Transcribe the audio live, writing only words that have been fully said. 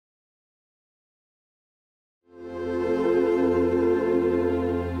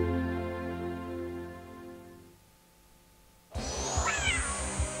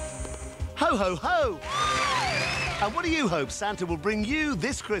Ho, ho, ho! And what do you hope Santa will bring you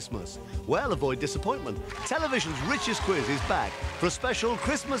this Christmas? Well, avoid disappointment. Television's richest quiz is back for a special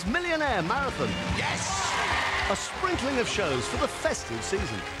Christmas Millionaire Marathon. Yes! A sprinkling of shows for the festive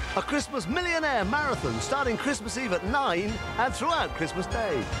season. A Christmas Millionaire Marathon starting Christmas Eve at 9 and throughout Christmas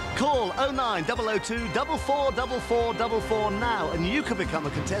Day. Call 09002 444444 now and you can become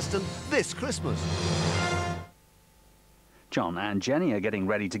a contestant this Christmas. John and Jenny are getting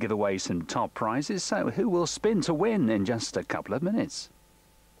ready to give away some top prizes, so who will spin to win in just a couple of minutes?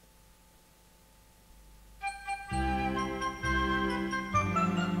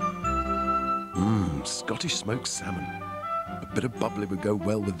 Scottish smoked salmon. A bit of bubbly would go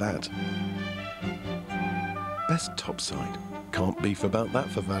well with that. Best topside. Can't beef about that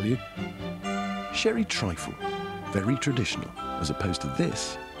for value. Sherry trifle. Very traditional, as opposed to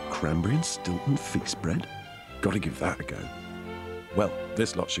this, cranberry and Stilton feast bread. Gotta give that a go. Well,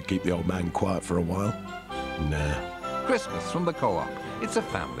 this lot should keep the old man quiet for a while. Nah. Christmas from the Co-op. It's a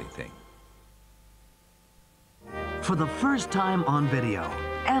family thing. For the first time on video,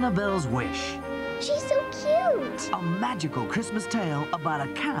 Annabelle's Wish. She's so cute! A magical Christmas tale about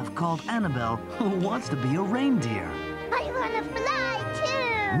a calf called Annabelle who wants to be a reindeer. I want to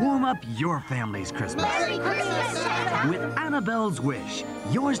fly, too! Warm up your family's Christmas. Merry Christmas, Santa! With Annabelle's Wish,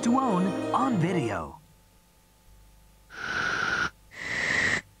 yours to own on video.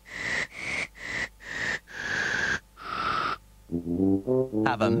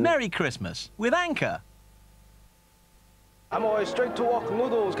 Have a Merry Christmas with Anchor. I'm always straight to wok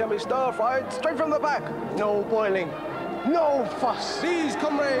noodles can be stir-fried straight from the back. No boiling, no fuss. These,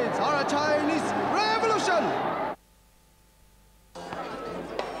 comrades, are a Chinese revolution!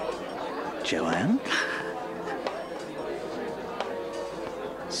 Joanne?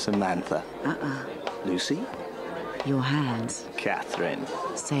 Samantha? Lucy? Your hands Catherine?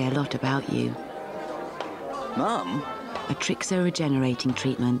 say a lot about you. Mum? A Trixo regenerating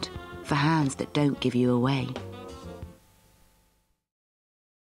treatment for hands that don't give you away.